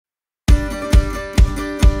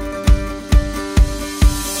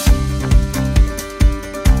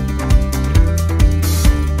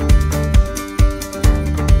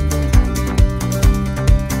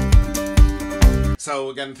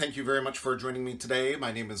again, thank you very much for joining me today.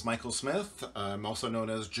 My name is Michael Smith. I'm also known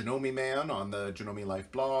as Janome Man on the Janome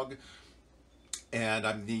Life blog. And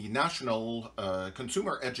I'm the National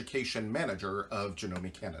Consumer Education Manager of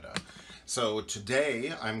Janome Canada. So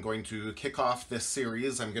today I'm going to kick off this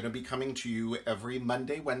series. I'm going to be coming to you every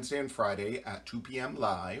Monday, Wednesday, and Friday at 2 p.m.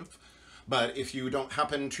 live. But if you don't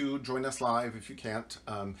happen to join us live, if you can't,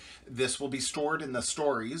 this will be stored in the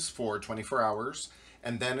stories for 24 hours.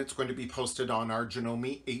 And then it's going to be posted on our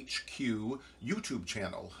Janome HQ YouTube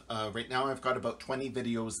channel. Right now I've got about 20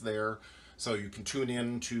 videos there, so you can tune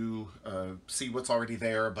in to see what's already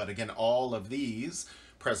there. But again, all of these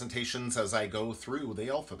presentations as I go through the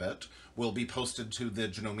alphabet will be posted to the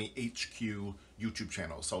Janome HQ YouTube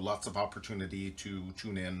channel. So lots of opportunity to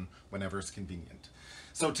tune in whenever it's convenient.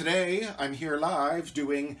 So today I'm here live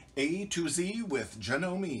doing A to Z with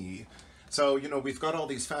Janome. So, you know, we've got all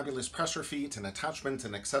these fabulous pressure feet and attachments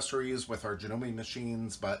and accessories with our Janome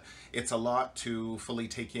machines, but it's a lot to fully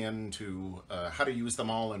take in to how to use them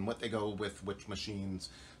all and what they go with which machines.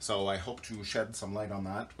 So I hope to shed some light on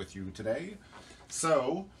that with you today.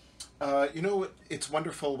 So, you know, it's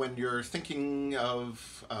wonderful when you're thinking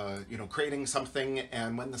of, you know, creating something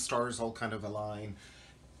and when the stars all kind of align.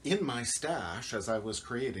 In my stash, as I was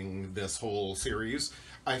creating this whole series,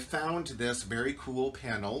 I found this very cool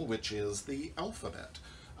panel, which is the alphabet,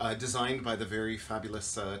 designed by the very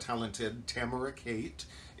fabulous, talented Tamara Kate,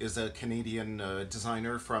 is a Canadian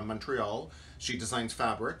designer from Montreal. She designs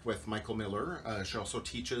fabric with Michael Miller. She also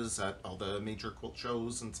teaches at all the major quilt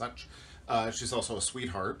shows and such. She's also a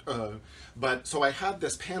sweetheart. So I had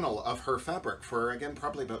this panel of her fabric for, again,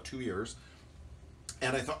 probably about 2 years.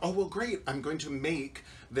 And I thought, oh, well, great, I'm going to make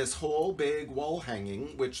this whole big wall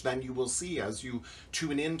hanging, which then you will see as you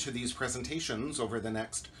tune into these presentations over the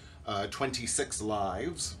next 26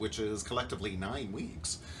 lives, which is collectively 9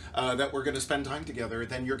 weeks, that we're going to spend time together.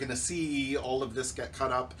 Then you're going to see all of this get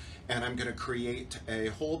cut up, and I'm going to create a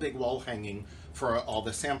whole big wall hanging for all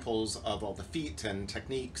the samples of all the feet and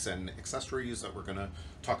techniques and accessories that we're going to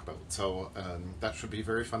talk about. So that should be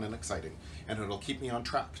very fun and exciting. And it'll keep me on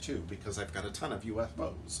track too, because I've got a ton of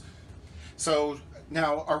UFOs. So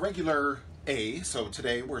now our regular A, so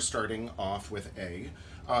today we're starting off with A.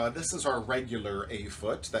 This is our regular A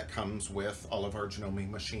foot that comes with all of our Janome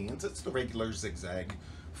machines. It's the regular zigzag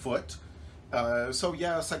foot. So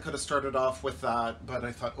yes, I could have started off with that, but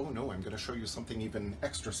I thought, oh no, I'm going to show you something even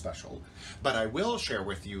extra special. But I will share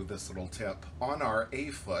with you this little tip on our A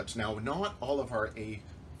foot. Now, not all of our A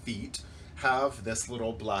feet have this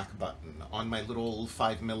little black button. On my little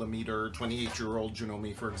 5mm 28-year-old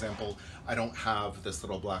Janome, for example, I don't have this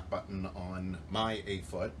little black button on my A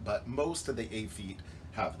foot, but most of the A feet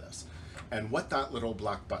have this. And what that little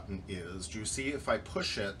black button is, do you see if I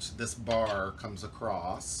push it, this bar comes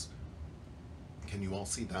across. Can you all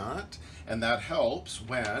see that? And that helps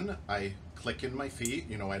when I click in my feet.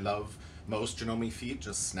 You know, I love most Janome feet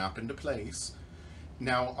just snap into place.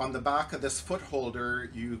 Now on the back of this foot holder,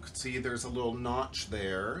 you can see there's a little notch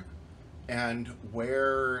there. And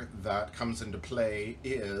where that comes into play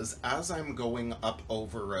is as I'm going up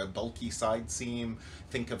over a bulky side seam,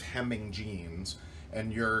 think of hemming jeans,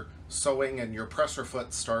 and you're sewing and your presser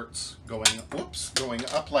foot starts going, whoops, going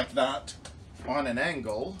up like that on an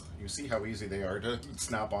angle. You see how easy they are to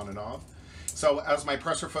snap on and off. So as my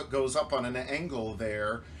presser foot goes up on an angle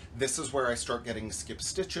there, this is where I start getting skip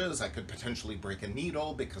stitches. I could potentially break a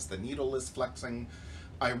needle because the needle is flexing.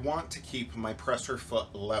 I want to keep my presser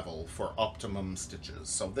foot level for optimum stitches.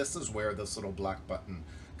 So this is where this little black button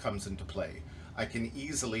comes into play. I can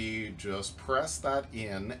easily just press that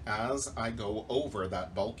in as I go over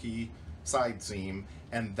that bulky side seam,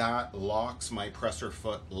 and that locks my presser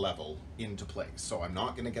foot level into place. So I'm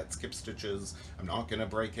not going to get skip stitches. I'm not going to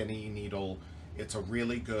break any needle. It's a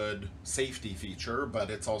really good safety feature, but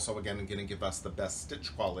it's also, again, going to give us the best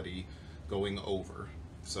stitch quality going over.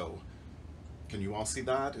 So can you all see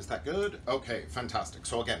that? Is that good? Okay, fantastic.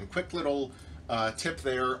 So again, quick little tip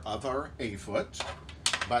there of our A foot.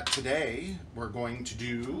 But today we're going to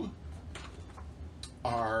do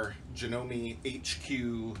our Janome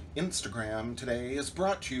HQ Instagram today is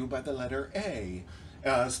brought to you by the letter A,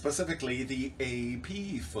 specifically the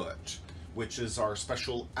AP foot, which is our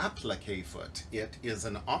special applique foot. It is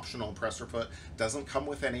an optional presser foot, doesn't come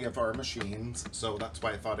with any of our machines, so that's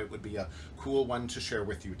why I thought it would be a cool one to share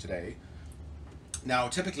with you today. Now,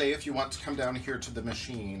 typically, if you want to come down here to the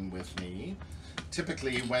machine with me,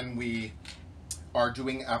 typically when we are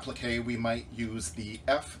doing applique, we might use the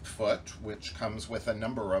F foot, which comes with a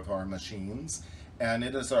number of our machines, and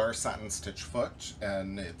it is our satin stitch foot,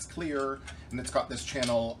 and it's clear, and it's got this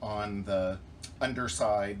channel on the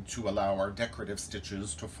underside to allow our decorative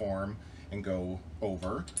stitches to form and go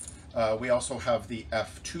over. We also have the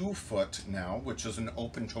F2 foot now, which is an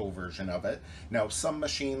open toe version of it. Now, some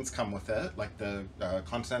machines come with it, like the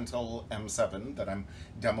Continental M7 that I'm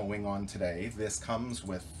demoing on today. This comes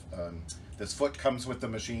with, this foot comes with the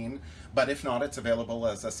machine, but if not, it's available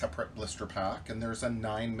as a separate blister pack, and there's a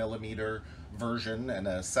 9mm version and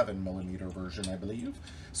a 7mm version, I believe.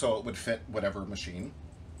 So it would fit whatever machine.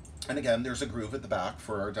 And again, there's a groove at the back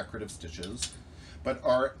for our decorative stitches. But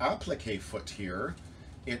our applique foot here,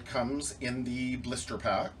 it comes in the blister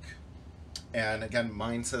pack, and again,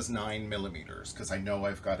 mine says 9mm because I know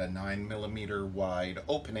I've got a 9mm wide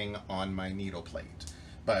opening on my needle plate.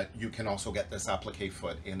 But you can also get this applique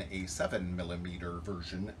foot in a 7mm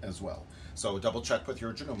version as well. So double check with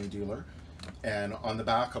your Janome dealer. And on the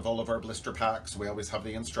back of all of our blister packs, we always have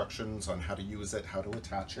the instructions on how to use it, how to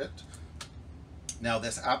attach it. Now,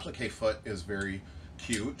 this applique foot is very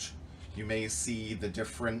cute. You may see the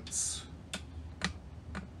difference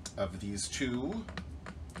of these two.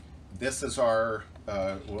 This is our,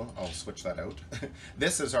 well, I'll switch that out.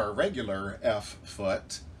 This is our regular F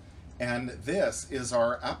foot, and this is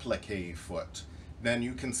our applique foot. Then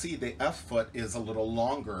you can see the F foot is a little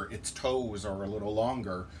longer, its toes are a little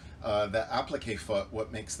longer. The applique foot,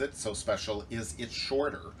 what makes it so special is it's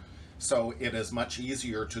shorter. So it is much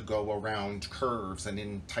easier to go around curves and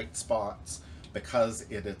in tight spots because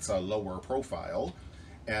it's a lower profile.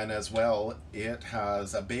 And as well, it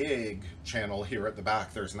has a big channel here at the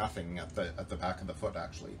back. There's nothing at the back of the foot,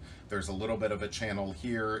 actually. There's a little bit of a channel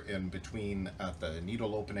here in between at the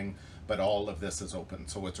needle opening, but all of this is open.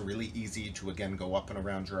 So it's really easy to, again, go up and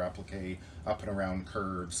around your applique, up and around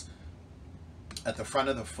curves. At the front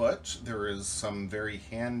of the foot, there is some very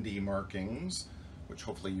handy markings, which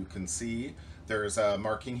hopefully you can see. There's a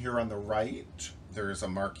marking here on the right, there's a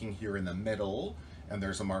marking here in the middle, and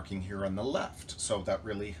there's a marking here on the left. So that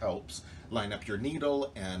really helps line up your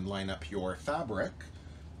needle and line up your fabric.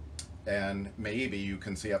 And maybe you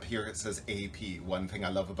can see up here it says AP. One thing I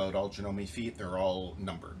love about all Janome feet, they're all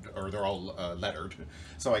numbered, or they're all lettered,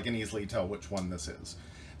 so I can easily tell which one this is.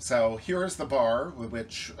 So here's the bar,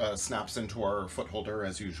 which snaps into our foot holder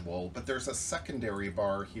as usual, but there's a secondary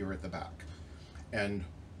bar here at the back. And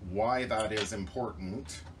why that is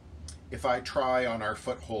important, if I try on our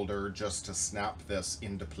foot holder just to snap this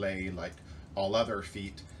into play like all other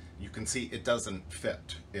feet, you can see it doesn't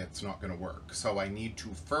fit. It's not going to work. So I need to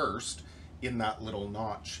first, in that little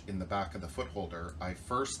notch in the back of the foot holder, I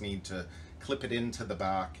first need to clip it into the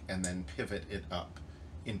back and then pivot it up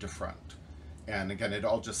into front. And again, it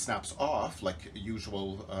all just snaps off like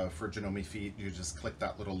usual for Janome feet. You just click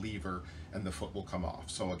that little lever and the foot will come off.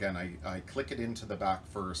 So again, I click it into the back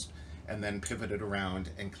first and then pivot it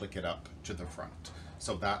around and click it up to the front.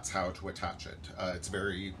 So that's how to attach it. It's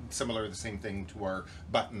very similar, the same thing to our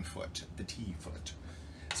button foot, the T foot.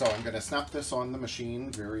 So I'm going to snap this on the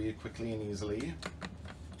machine very quickly and easily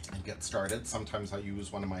and get started. Sometimes I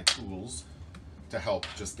use one of my tools to help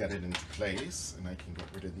just get it into place, and I can get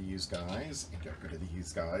rid of these guys and get rid of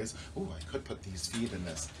these guys. Oh, I could put these feet in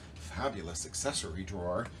this fabulous accessory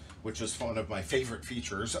drawer, which is one of my favorite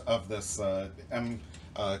features of this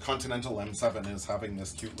Continental M7 is having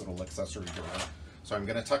this cute little accessory drawer. So I'm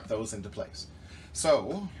going to tuck those into place.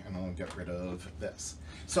 So, and I'll get rid of this.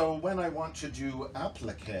 So when I want to do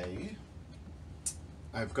applique,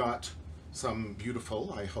 I've got some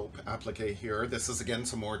beautiful, I hope, applique here. This is again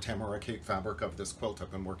some more Tamara cake fabric of this quilt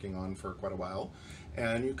I've been working on for quite a while.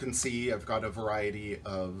 And you can see I've got a variety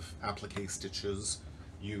of applique stitches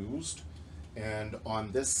used. And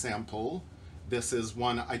on this sample, this is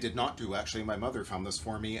one I did not do. Actually, my mother found this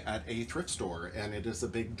for me at a thrift store, and it is a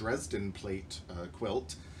big Dresden plate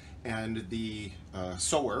quilt. And the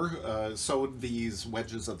sewer sewed these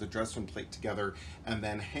wedges of the Dresden plate together and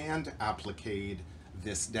then hand appliqued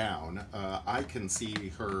this down. I can see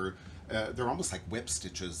her, they're almost like whip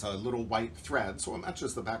stitches, a little white thread, so it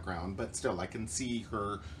matches the background, but still I can see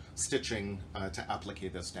her stitching to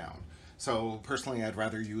applique this down. So personally, I'd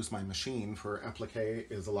rather use my machine for applique.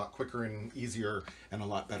 Is a lot quicker and easier and a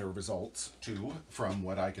lot better results too from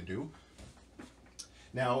what I can do.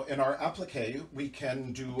 Now in our applique, we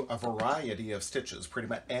can do a variety of stitches. Pretty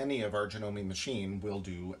much any of our Janome machine will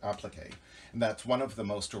do applique. And that's one of the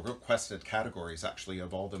most requested categories actually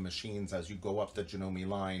of all the machines. As you go up the Janome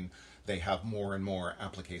line, they have more and more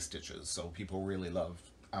applique stitches. So people really love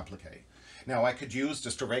applique. Now I could use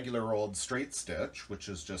just a regular old straight stitch, which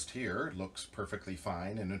is just here. It looks perfectly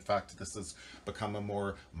fine. And in fact, this has become a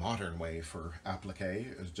more modern way for applique,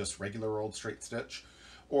 is just regular old straight stitch.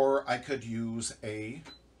 Or I could use a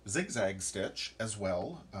zigzag stitch as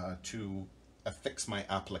well to affix my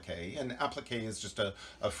applique. And applique is just a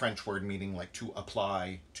French word meaning like to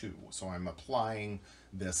apply to. So I'm applying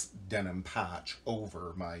this denim patch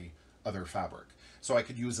over my other fabric. So I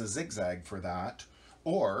could use a zigzag for that,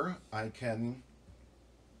 or I can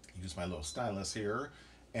use my little stylus here,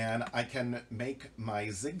 and I can make my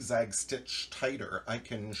zigzag stitch tighter. I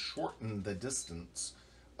can shorten the distance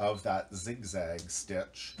of that zigzag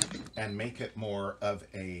stitch and make it more of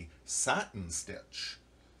a satin stitch.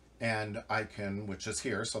 And I can, which is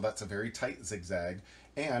here, so that's a very tight zigzag,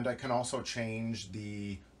 and I can also change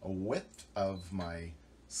the width of my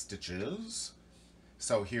stitches.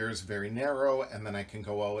 So here's very narrow, and then I can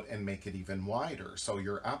go out and make it even wider. So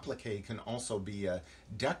your applique can also be a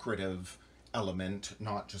decorative element,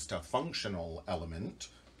 not just a functional element.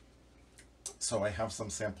 So I have some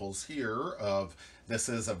samples here of, this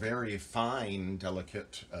is a very fine,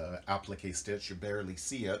 delicate applique stitch. You barely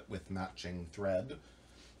see it with matching thread.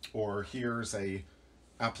 Or here's a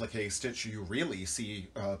applique stitch you really see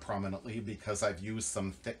prominently because I've used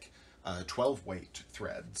some thick 12 weight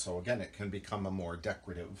thread. So again, it can become a more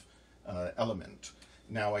decorative element.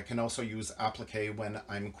 Now I can also use applique when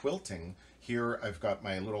I'm quilting. Here I've got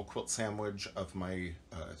my little quilt sandwich of my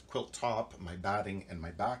quilt top, my batting, and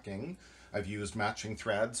my backing. I've used matching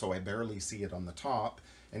thread, so I barely see it on the top.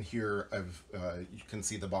 And here you can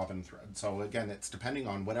see the bobbin thread. So again, it's depending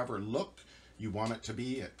on whatever look you want it to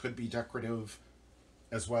be. It could be decorative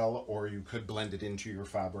as well, or you could blend it into your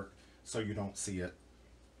fabric so you don't see it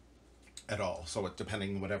at all. So it's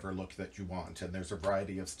depending whatever look that you want. And there's a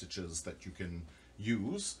variety of stitches that you can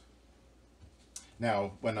use.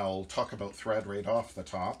 Now, when I'll talk about thread right off the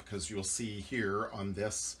top, because you'll see here on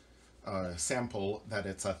this sample that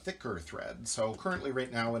it's a thicker thread. So currently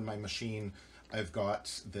right now in my machine, I've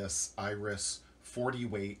got this Iris 40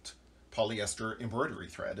 weight polyester embroidery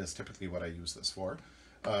thread is typically what I use this for.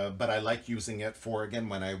 But I like using it for, again,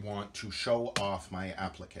 when I want to show off my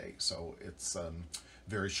applique. So it's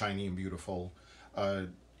very shiny and beautiful.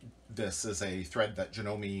 This is a thread that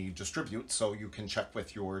Janome distributes, so you can check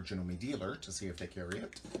with your Janome dealer to see if they carry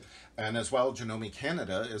it. And as well, Janome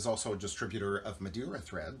Canada is also a distributor of Madeira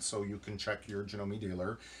thread, so you can check your Janome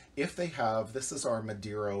dealer if they have, this is our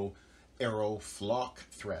Madeira Arrow flock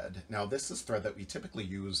thread. Now this is thread that we typically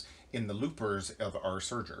use in the loopers of our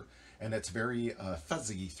serger, and it's very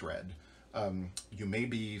fuzzy thread. You may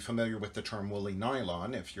be familiar with the term woolly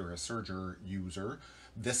nylon if you're a serger user.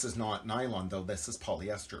 This is not nylon though, this is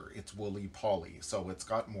polyester. It's woolly poly, so it's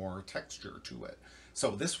got more texture to it.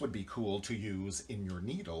 So this would be cool to use in your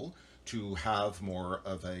needle to have more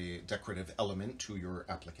of a decorative element to your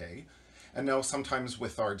applique. And now sometimes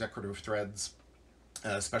with our decorative threads,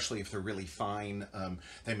 especially if they're really fine,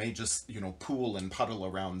 they may just, you know, pool and puddle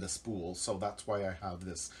around the spool. So that's why I have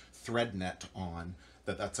this thread net on.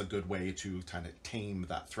 That's a good way to kind of tame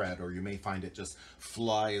that thread, or you may find it just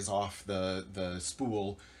flies off the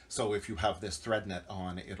spool. So if you have this thread net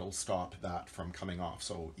on, it'll stop that from coming off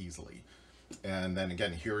so easily. And then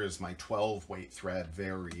again, here is my 12 weight thread,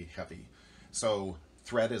 very heavy. So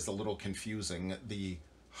thread is a little confusing. The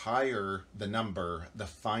higher the number, the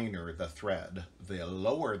finer the thread. The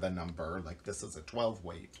lower the number, like this is a 12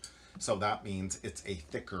 weight, so that means it's a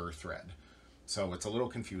thicker thread. So it's a little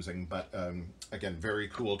confusing, but again, very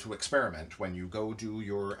cool to experiment. When you go do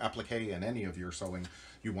your applique and any of your sewing,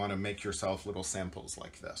 you want to make yourself little samples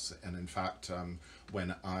like this. And in fact,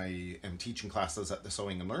 when I am teaching classes at the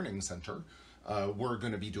Sewing and Learning Center, we're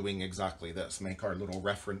going to be doing exactly this. Make our little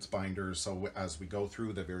reference binders, so as we go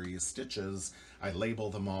through the various stitches, I label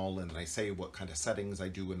them all and I say what kind of settings I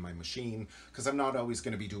do in my machine, because I'm not always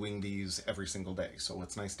going to be doing these every single day, so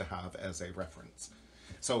it's nice to have as a reference.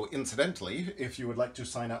 So incidentally, if you would like to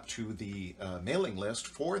sign up to the mailing list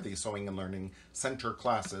for the Sewing and Learning Center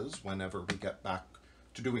classes, whenever we get back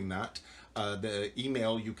to doing that, the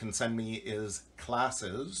email you can send me is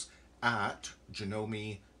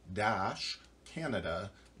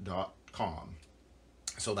classes@janome-canada.com.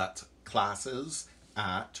 So that's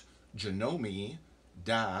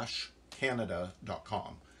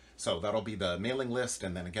classes@janome-canada.com. So that'll be the mailing list,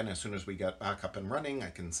 and then again, as soon as we get back up and running,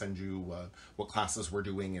 I can send you what classes we're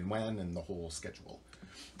doing and when, and the whole schedule.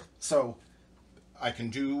 So I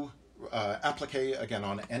can do applique again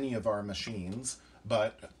on any of our machines,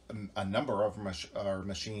 but a number of our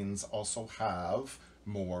machines also have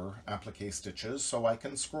more applique stitches, so I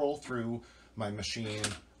can scroll through my machine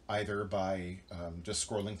either by just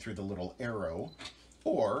scrolling through the little arrow,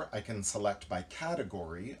 or I can select by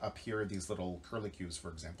category. Up here, these little curlicues, for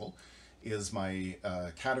example, is my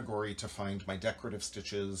category to find my decorative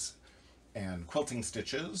stitches and quilting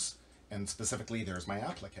stitches, and specifically there's my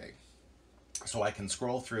applique. So I can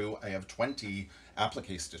scroll through. I have 20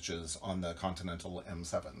 applique stitches on the Continental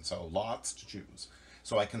M7, so lots to choose.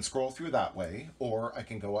 So I can scroll through that way, or I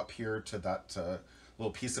can go up here to that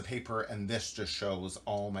little piece of paper, and this just shows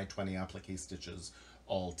all my 20 applique stitches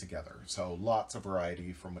all together. So lots of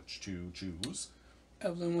variety from which to choose.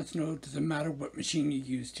 Evelyn wants to know, does it matter what machine you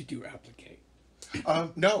use to do applique?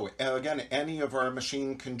 No, again, any of our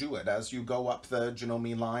machine can do it. As you go up the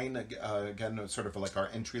Janome line, again, sort of like our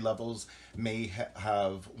entry levels may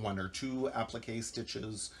have one or two applique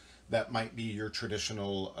stitches. That might be your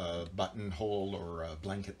traditional buttonhole or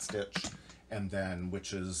blanket stitch, and then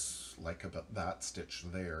which is like about that stitch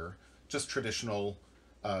there, just traditional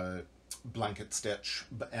blanket stitch.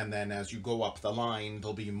 And then as you go up the line,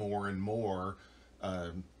 there'll be more and more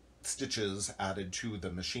stitches added to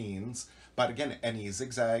the machines. But again, any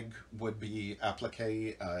zigzag would be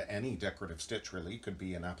applique, any decorative stitch really could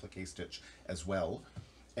be an applique stitch as well.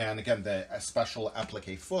 And again, the special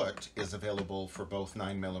applique foot is available for both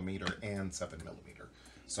 9mm and 7mm.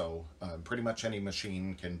 So pretty much any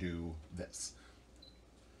machine can do this.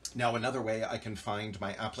 Now, another way I can find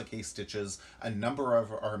my applique stitches, a number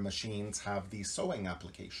of our machines have these sewing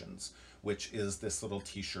applications, which is this little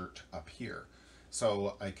t-shirt up here.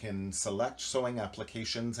 So I can select sewing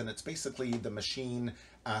applications, and it's basically the machine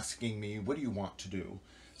asking me, what do you want to do?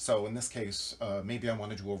 So in this case, maybe I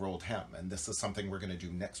want to do a rolled hem, and this is something we're going to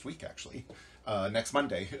do next week, actually, next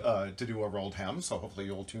Monday, to do a rolled hem, so hopefully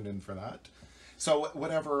you'll tune in for that. So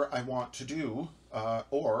whatever I want to do,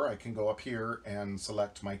 or I can go up here and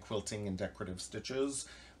select my quilting and decorative stitches.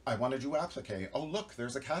 I want to do applique. Oh, look,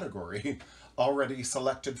 there's a category already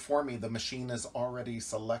selected for me. The machine has already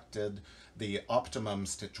selected the optimum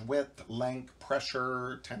stitch width, length,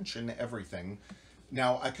 pressure, tension, everything.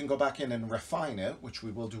 Now I can go back in and refine it, which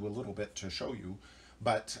we will do a little bit to show you.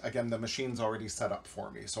 But again, the machine's already set up for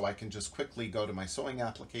me. So I can just quickly go to my sewing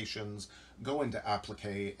applications, go into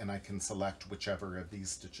applique, and I can select whichever of these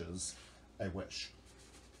stitches I wish.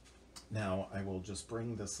 Now I will just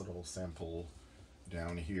bring this little sample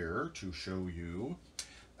down here to show you.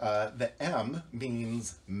 The M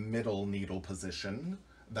means middle needle position.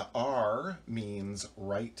 The R means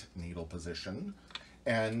right needle position.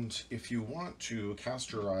 And if you want to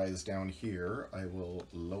cast your eyes down here, I will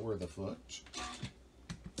lower the foot.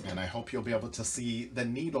 And I hope you'll be able to see the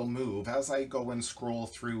needle move as I go and scroll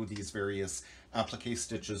through these various applique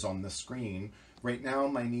stitches on the screen. Right now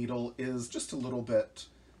my needle is just a little bit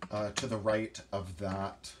to the right of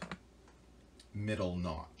that middle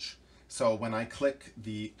notch. So when I click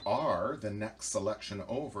the R, the next selection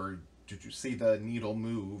over, did you see the needle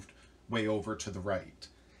moved way over to the right?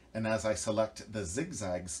 And as I select the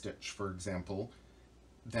zigzag stitch, for example,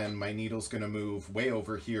 then my needle's going to move way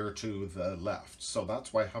over here to the left. So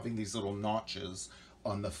that's why having these little notches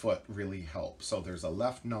on the foot really helps. So there's a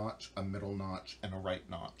left notch, a middle notch, and a right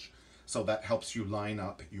notch. So that helps you line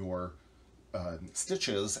up your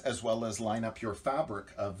stitches as well as line up your fabric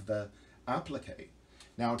of the applique.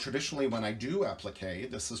 Now, traditionally when I do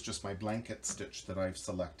applique, this is just my blanket stitch that I've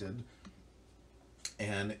selected.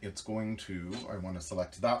 And it's going to, I want to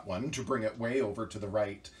select that one to bring it way over to the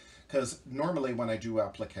right. Because normally when I do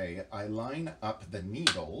applique, I line up the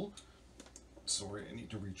needle. Sorry, I need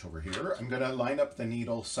to reach over here. I'm going to line up the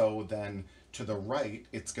needle so then to the right,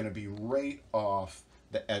 it's going to be right off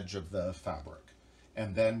the edge of the fabric.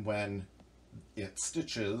 And then when it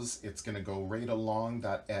stitches, it's going to go right along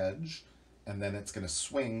that edge, and then it's going to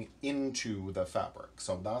swing into the fabric.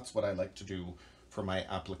 So that's what I like to do for my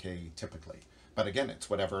applique typically. But again, it's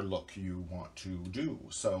whatever look you want to do.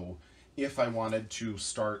 So if I wanted to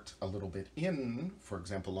start a little bit in, for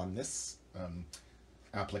example, on this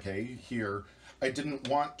applique here, I didn't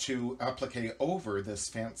want to applique over this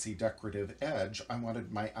fancy decorative edge. I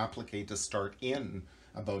wanted my applique to start in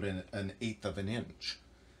about an 1/8 of an inch.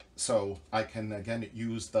 So I can again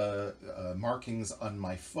use the markings on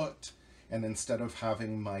my foot, and instead of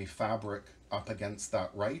having my fabric up against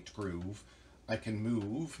that right groove, I can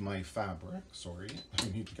move my fabric, sorry, I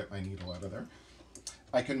need to get my needle out of there.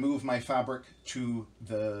 I can move my fabric to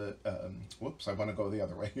the, whoops, I want to go the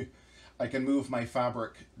other way. I can move my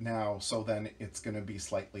fabric now so then it's going to be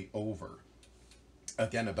slightly over.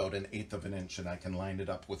 Again, about an 1/8 of an inch, and I can line it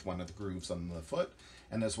up with one of the grooves on the foot.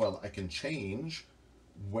 And as well, I can change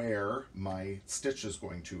where my stitch is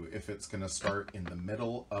going to, if it's going to start in the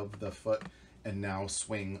middle of the foot and now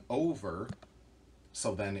swing over.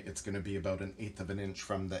 So then it's going to be about an 1/8 of an inch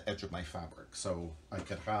from the edge of my fabric. So I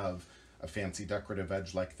could have a fancy decorative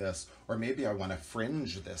edge like this, or maybe I want to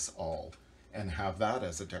fringe this all and have that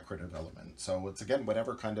as a decorative element. So it's again,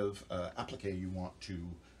 whatever kind of applique you want to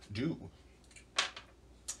do.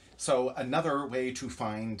 So another way to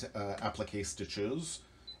find applique stitches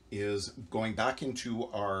is going back into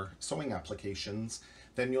our sewing applications.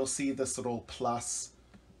 Then you'll see this little plus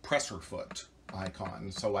presser foot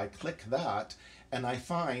icon. So I click that and I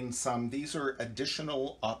find these are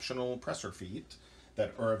additional optional presser feet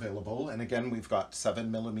that are available. And again, we've got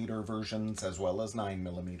 7mm versions as well as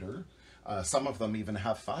 9mm. Some of them even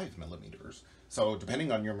have 5mm. So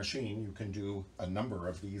depending on your machine, you can do a number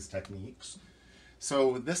of these techniques.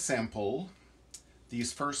 So this sample,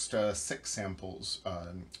 these first 6 samples,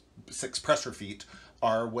 6 presser feet,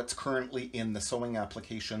 are what's currently in the sewing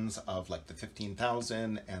applications of like the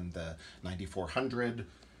 15,000 and the 9,400.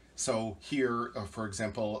 So here, for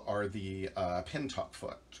example, are the pin top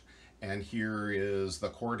foot. And here is the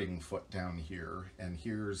cording foot down here. And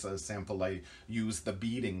here's a sample I used the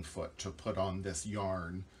beading foot to put on this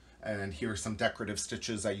yarn. And here's some decorative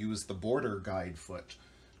stitches I used the border guide foot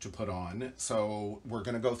to put on. So we're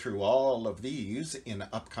going to go through all of these in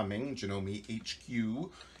upcoming Janome HQ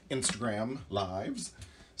Instagram lives.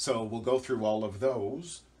 So we'll go through all of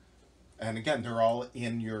those. And again, they're all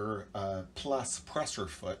in your plus presser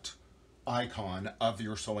foot icon of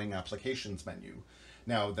your sewing applications menu.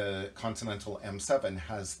 Now the Continental M7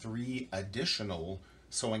 has 3 additional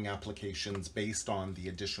sewing applications based on the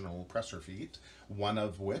additional presser feet, one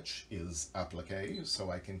of which is applique.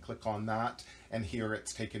 So I can click on that, and here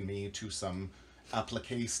it's taken me to some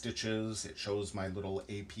applique stitches. It shows my little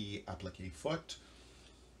AP Applique Foot.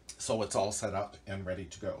 So it's all set up and ready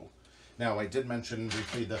to go. Now I did mention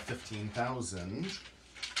briefly the 15,000.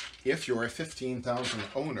 If you're a 15,000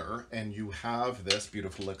 owner and you have this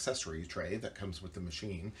beautiful accessory tray that comes with the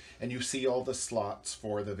machine, and you see all the slots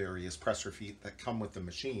for the various presser feet that come with the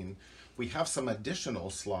machine, we have some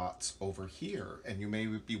additional slots over here. And you may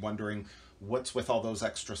be wondering, what's with all those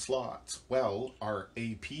extra slots? Well, our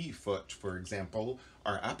AP foot, for example,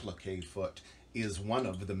 our applique foot, is one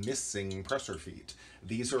of the missing presser feet.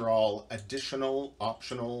 These are all additional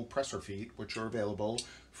optional presser feet which are available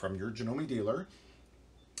from your Janome dealer.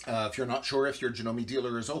 If you're not sure if your Janome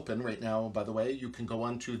dealer is open right now, by the way, you can go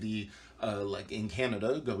onto the, like in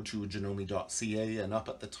Canada, go to janome.ca, and up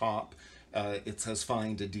at the top, it says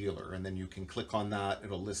find a dealer, and then you can click on that.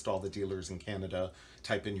 It'll list all the dealers in Canada,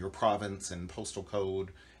 type in your province and postal code,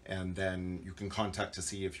 and then you can contact to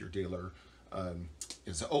see if your dealer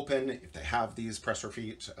is open, if they have these presser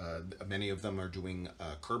feet. Many of them are doing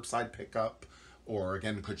curbside pickup, or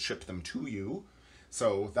again, could ship them to you.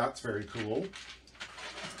 So that's very cool.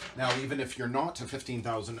 Now, even if you're not a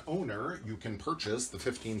 15,000 owner, you can purchase the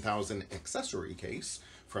 15,000 accessory case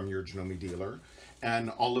from your Janome dealer. And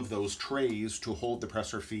all of those trays to hold the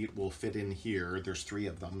presser feet will fit in here. There's 3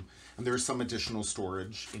 of them. And there's some additional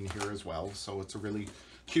storage in here as well. So it's a really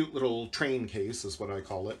cute little train case is what I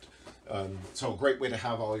call it. So a great way to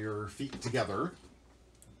have all your feet together.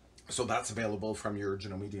 So that's available from your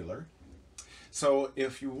Janome dealer. So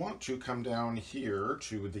if you want to come down here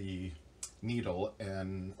to the needle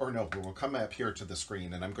we'll come up here to the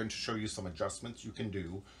screen, and I'm going to show you some adjustments you can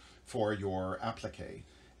do for your applique.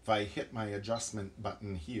 If I hit my adjustment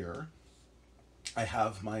button here, I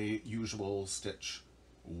have my usual stitch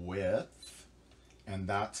width, and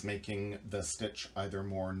that's making the stitch either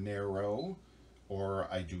more narrow, or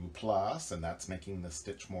I do plus, and that's making the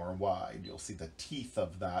stitch more wide. You'll see the teeth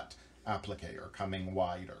of that applique are coming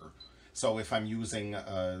wider. So if I'm using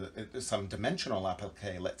some dimensional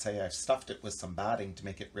applique, let's say I've stuffed it with some batting to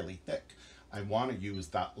make it really thick, I want to use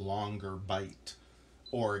that longer bite.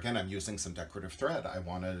 Or again, I'm using some decorative thread. I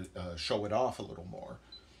want to show it off a little more.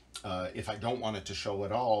 If I don't want it to show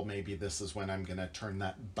at all, maybe this is when I'm going to turn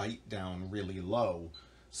that bite down really low,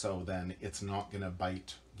 so then it's not going to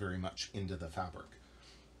bite very much into the fabric.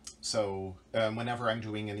 So whenever I'm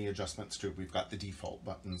doing any adjustments to it, we've got the default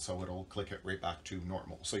button, so it'll click it right back to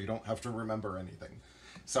normal. So you don't have to remember anything.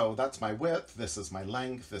 So that's my width, this is my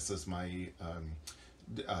length, this is my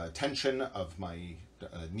tension of my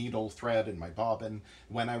needle thread and my bobbin.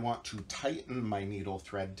 When I want to tighten my needle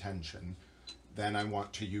thread tension, then I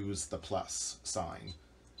want to use the plus sign.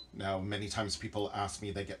 Now, many times people ask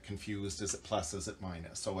me, they get confused, is it plus, is it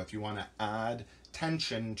minus? So if you want to add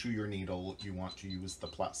tension to your needle, you want to use the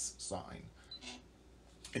plus sign.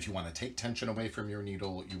 If you want to take tension away from your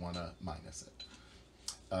needle, you want to minus it.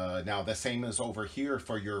 Now the same is over here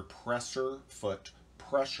for your presser foot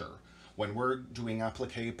pressure. When we're doing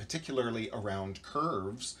applique, particularly around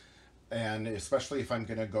curves, and especially if I'm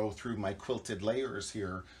going to go through my quilted layers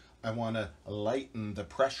here, I want to lighten the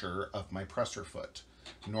pressure of my presser foot.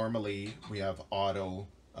 Normally we have auto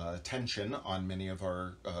tension on many of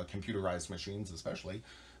our computerized machines especially,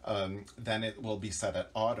 then it will be set at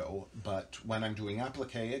auto. But when I'm doing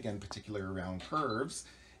applique, again, particularly around curves,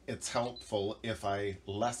 it's helpful if I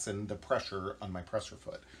lessen the pressure on my presser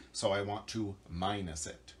foot. So I want to minus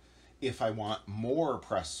it. If I want more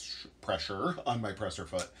pressure on my presser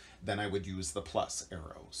foot, then I would use the plus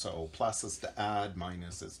arrow. So plus is to add,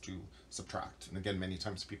 minus is to subtract. And again, many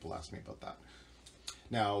times people ask me about that.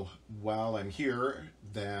 Now, while I'm here,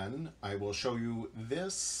 then I will show you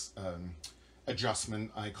this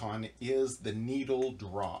adjustment icon is the needle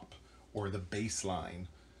drop, or the baseline.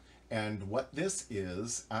 And what this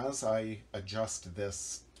is, as I adjust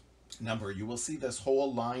this number, you will see this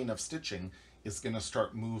whole line of stitching is going to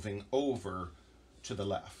start moving over to the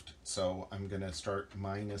left. So I'm going to start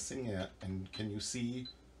minusing it, and can you see,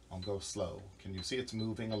 I'll go slow. Can you see it's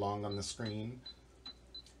moving along on the screen?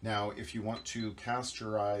 Now, if you want to cast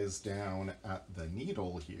your eyes down at the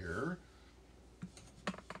needle here,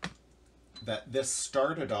 that this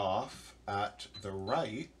started off at the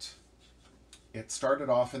right. It started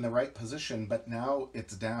off in the right position, but now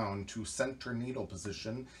it's down to center needle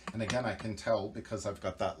position. And again, I can tell because I've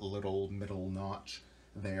got that little middle notch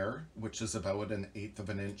there, which is about 1/8 of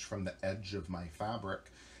an inch from the edge of my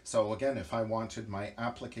fabric. So again, if I wanted my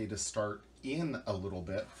applique to start in a little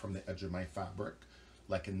bit from the edge of my fabric,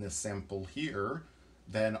 like in this sample here,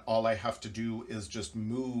 then all I have to do is just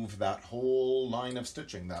move that whole line of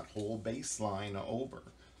stitching, that whole baseline over.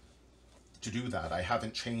 To do that, I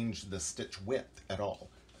haven't changed the stitch width at all.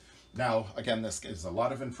 Now, again, this is a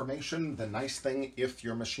lot of information. The nice thing, if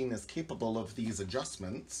your machine is capable of these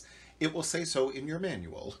adjustments, it will say so in your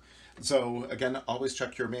manual. So again, always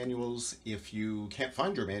check your manuals. If you can't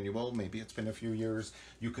find your manual, maybe it's been a few years,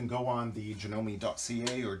 you can go on the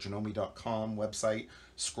janome.ca or janome.com website,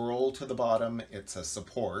 scroll to the bottom, it's a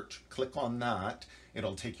support, click on that,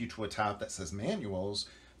 it'll take you to a tab that says manuals,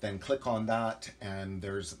 then click on that, and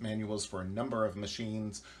there's manuals for a number of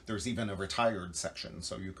machines. There's even a retired section,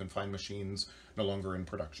 so you can find machines no longer in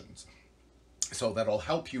productions. So that'll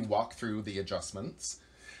help you walk through the adjustments.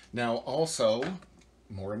 Now also,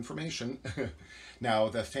 more information. Now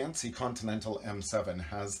the fancy Continental M7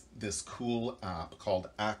 has this cool app called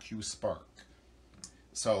AccuSpark.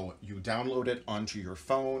 So you download it onto your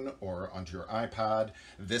phone or onto your iPad.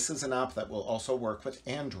 This is an app that will also work with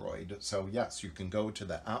Android. So yes, you can go to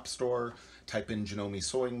the App Store, type in Janome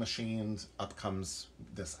sewing machines, up comes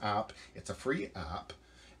this app. It's a free app.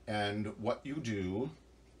 And what you do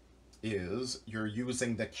is you're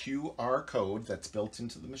using the QR code that's built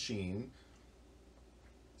into the machine,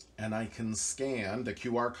 and I can scan, the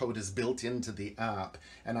QR code is built into the app,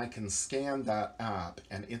 and I can scan that app,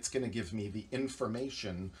 and it's going to give me the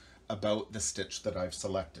information about the stitch that I've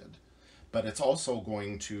selected. But it's also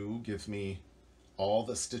going to give me all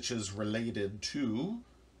the stitches related to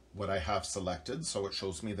what I have selected, so it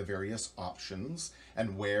shows me the various options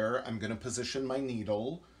and where I'm going to position my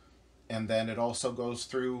needle. And then it also goes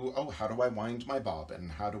through, oh, how do I wind my bobbin?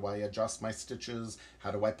 How do I adjust my stitches?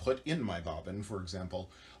 How do I put in my bobbin, for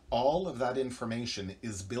example? All of that information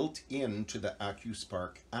is built into the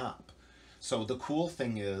AccuSpark app. So the cool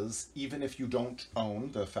thing is, even if you don't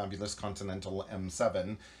own the fabulous Continental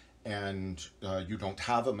M7 and you don't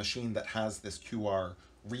have a machine that has this QR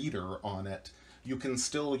reader on it, you can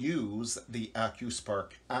still use the AccuSpark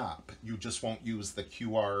app. You just won't use the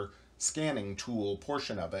QR scanning tool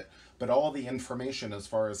portion of it, but all the information as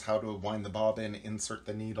far as how to wind the bobbin, insert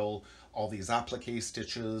the needle, all these applique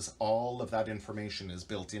stitches, all of that information is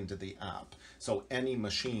built into the app. So any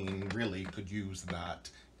machine really could use that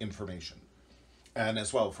information. And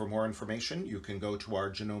as well, for more information, you can go to our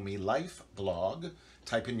Janome Life blog,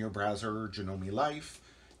 type in your browser Janome Life,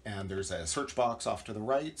 and there's a search box off to the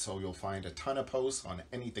right, so you'll find a ton of posts on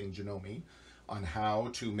anything Janome on how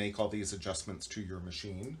to make all these adjustments to your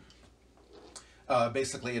machine.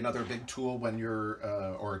 Basically, another big tool when you're,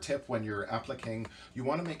 or a tip when you're appliquing, you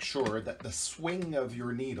want to make sure that the swing of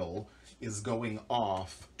your needle is going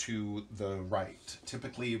off to the right.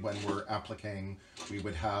 Typically, when we're appliquing, we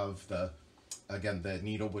would have again, the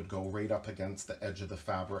needle would go right up against the edge of the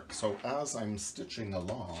fabric. So as I'm stitching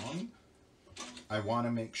along, I want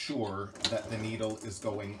to make sure that the needle is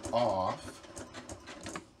going off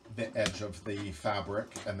the edge of the fabric,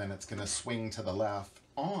 and then it's going to swing to the left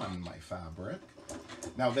on my fabric.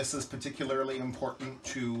 Now this is particularly important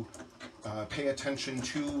to pay attention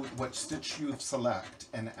to what stitch you select,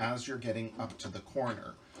 and as you're getting up to the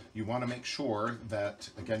corner, you want to make sure that,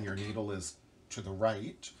 again, your needle is to the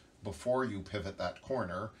right before you pivot that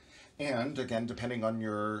corner, And again, depending on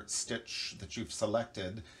your stitch that you've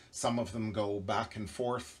selected, some of them go back and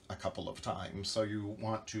forth a couple of times. So you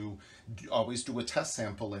want to always do a test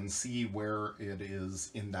sample and see where it is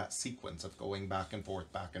in that sequence of going back and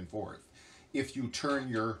forth, back and forth. If you turn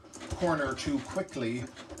your corner too quickly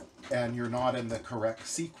and you're not in the correct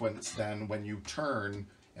sequence, then when you turn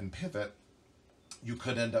and pivot, you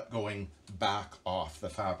could end up going back off the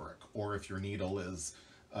fabric. Or if your needle is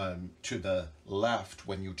to the left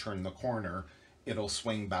when you turn the corner, it'll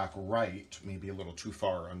swing back right, maybe a little too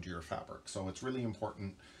far under your fabric. So it's really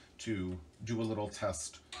important to do a little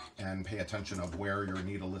test and pay attention of where your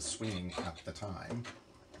needle is swinging at the time.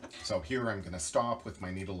 So here I'm going to stop with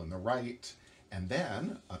my needle in the right, and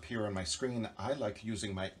then up here on my screen, I like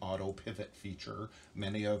using my auto pivot feature.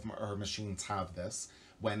 Many of our machines have this.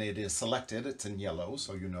 When it is selected, it's in yellow,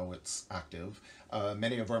 so you know it's active.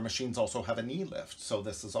 Many of our machines also have a knee lift, so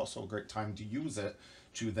this is also a great time to use it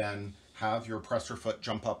to then have your presser foot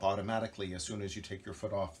jump up automatically as soon as you take your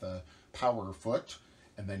foot off the power foot,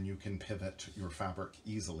 and then you can pivot your fabric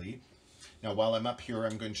easily. Now, while I'm up here,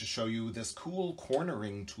 I'm going to show you this cool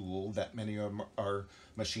cornering tool that many of our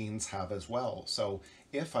machines have as well. So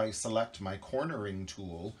if I select my cornering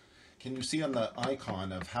tool, can you see on the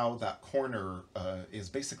icon of how that corner is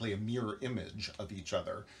basically a mirror image of each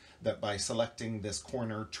other? That by selecting this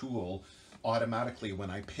corner tool, automatically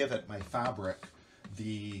when I pivot my fabric,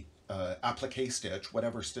 the applique stitch,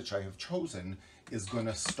 whatever stitch I have chosen, is going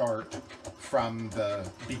to start from the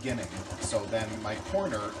beginning. So then my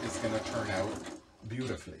corner is going to turn out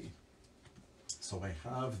beautifully. So I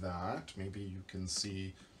have that. Maybe you can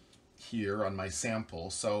see here on my sample.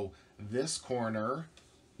 So this corner,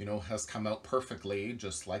 you know, has come out perfectly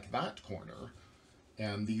just like that corner.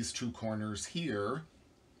 And these two corners here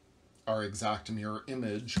are exact mirror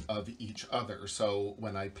image of each other. So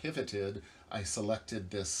when I pivoted, I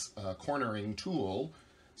selected this cornering tool.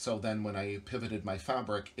 So then when I pivoted my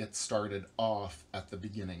fabric, it started off at the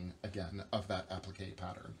beginning again of that applique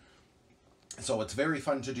pattern. So it's very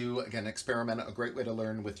fun to do. Again, experiment, a great way to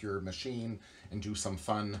learn with your machine and do some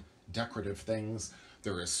fun decorative things.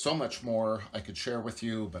 There is so much more I could share with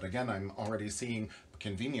you, but again, I'm already seeing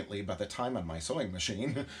conveniently by the time on my sewing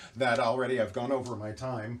machine that already I've gone over my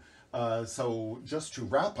time. So just to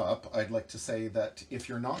wrap up, I'd like to say that if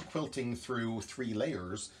you're not quilting through 3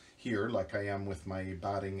 layers here, like I am with my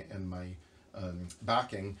batting and my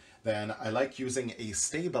backing, then I like using a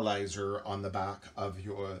stabilizer on the back of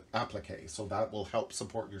your applique. So that will help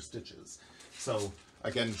support your stitches. So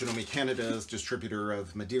again, Janome Canada is distributor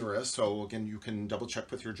of Madeira. So again, you can double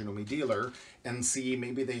check with your Janome dealer and see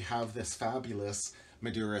maybe they have this fabulous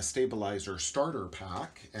Madeira stabilizer starter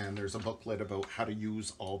pack. And there's a booklet about how to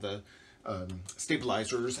use all the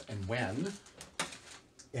stabilizers and when.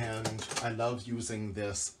 And I love using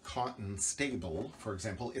this cotton stable, for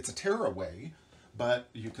example. It's a tearaway, but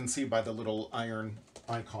you can see by the little iron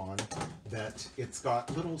icon that it's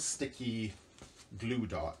got little sticky glue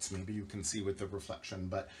dots. Maybe you can see with the reflection,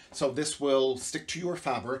 but so this will stick to your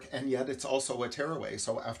fabric, and yet it's also a tearaway.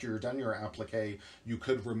 So after you're done your applique, you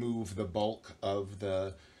could remove the bulk of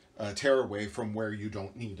the tearaway from where you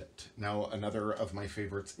don't need it. Now, another of my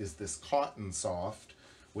favorites is this Cotton Soft,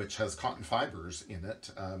 which has cotton fibers in it,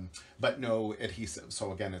 but no adhesive.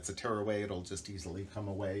 So again, it's a tearaway, it'll just easily come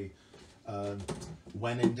away.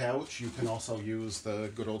 When in doubt, you can also use the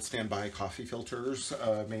good old standby coffee filters,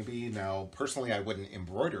 maybe. Now, personally, I wouldn't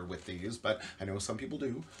embroider with these, but I know some people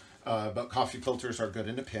do. But coffee filters are good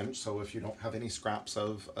in a pinch, so if you don't have any scraps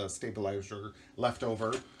of stabilizer left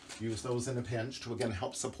over, use those in a pinch to, again,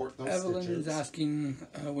 help support those Evelyn stitches. is asking,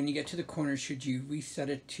 when you get to the corner, should you reset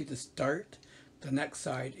it to the start, the next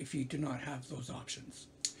side, if you do not have those options?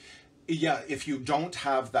 Yeah, if you don't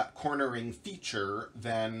have that cornering feature,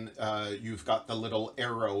 then you've got the little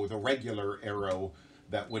arrow, the regular arrow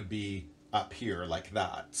that would be up here like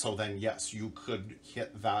that. So then, yes, you could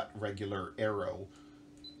hit that regular arrow,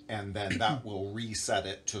 and then that will reset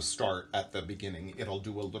it to start at the beginning. It'll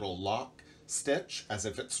do a little lock stitch as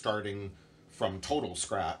if it's starting from total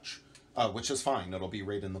scratch, which is fine. It'll be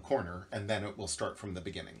right in the corner, and then it will start from the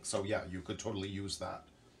beginning. So yeah, you could totally use that.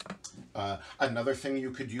 Another thing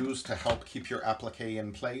you could use to help keep your applique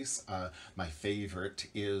in place, my favorite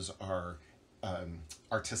is our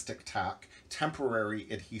Artistic Tack temporary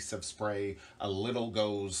adhesive spray. A little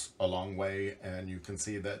goes a long way, and you can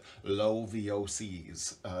see that low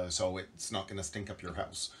VOCs, so it's not going to stink up your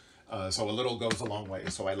house. So a little goes a long way.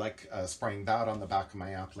 So I like spraying that on the back of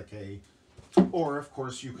my applique. Or, of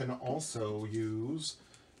course, you can also use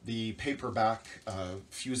the paperback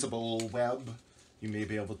fusible web. You may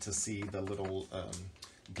be able to see the little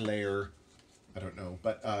glare I don't know,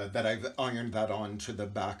 but that I've ironed that onto the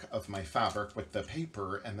back of my fabric with the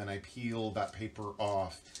paper, and then I peel that paper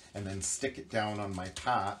off and then stick it down on my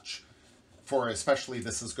patch. For especially,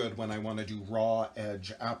 this is good when I want to do raw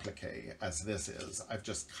edge applique, as this is. I've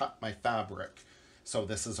just cut my fabric, so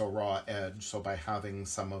this is a raw edge. So by having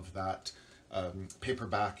some of that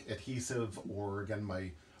paperback adhesive, or again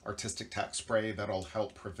my artistic tack spray, that'll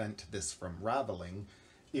help prevent this from raveling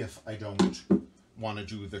if I don't want to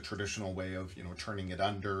do the traditional way of, you know, turning it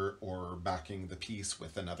under or backing the piece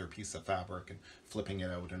with another piece of fabric and flipping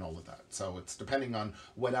it out and all of that. So it's depending on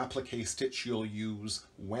what applique stitch you'll use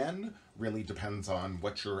when, really depends on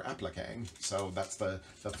what you're appliquing. So that's the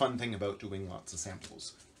fun thing about doing lots of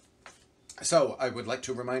samples. So I would like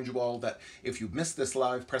to remind you all that if you've missed this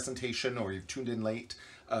live presentation or you've tuned in late,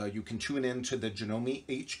 you can tune in to the Janome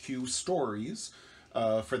HQ stories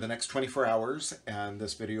for the next 24 hours, and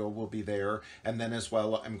this video will be there. And then as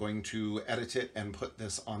well, I'm going to edit it and put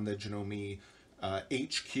this on the Janome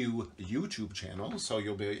HQ YouTube channel, so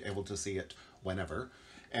you'll be able to see it whenever.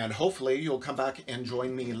 And hopefully you'll come back and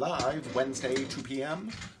join me live Wednesday, 2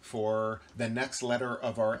 p.m. for the next letter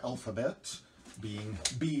of our alphabet, being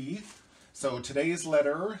B. So today's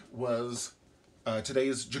letter was,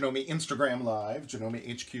 today's Janome Instagram Live, Janome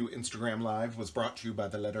HQ Instagram Live, was brought to you by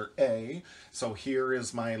the letter A. So here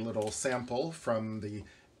is my little sample from the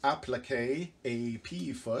Applique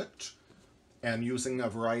AP Foot, and using a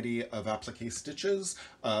variety of applique stitches.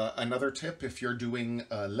 Another tip, if you're doing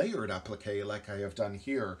a layered applique like I have done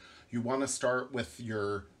here, you want to start with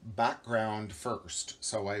your background first.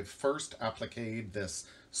 So I've first appliqued this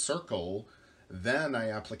circle, then I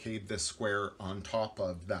appliqued this square on top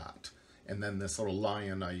of that, and then this little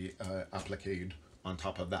lion I appliqued on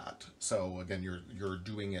top of that. So again, you're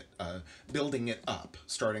doing it, building it up,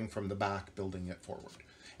 starting from the back, building it forward.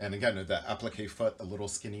 And again, the applique foot, a little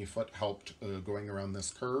skinny foot, helped going around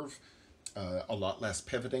this curve, a lot less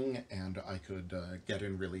pivoting, and I could get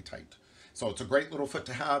in really tight. So it's a great little foot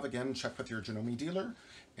to have. Again, check with your Janome dealer,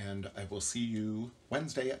 and I will see you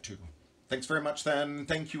Wednesday at 2. Thanks very much then.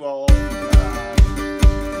 Thank you all. Bye.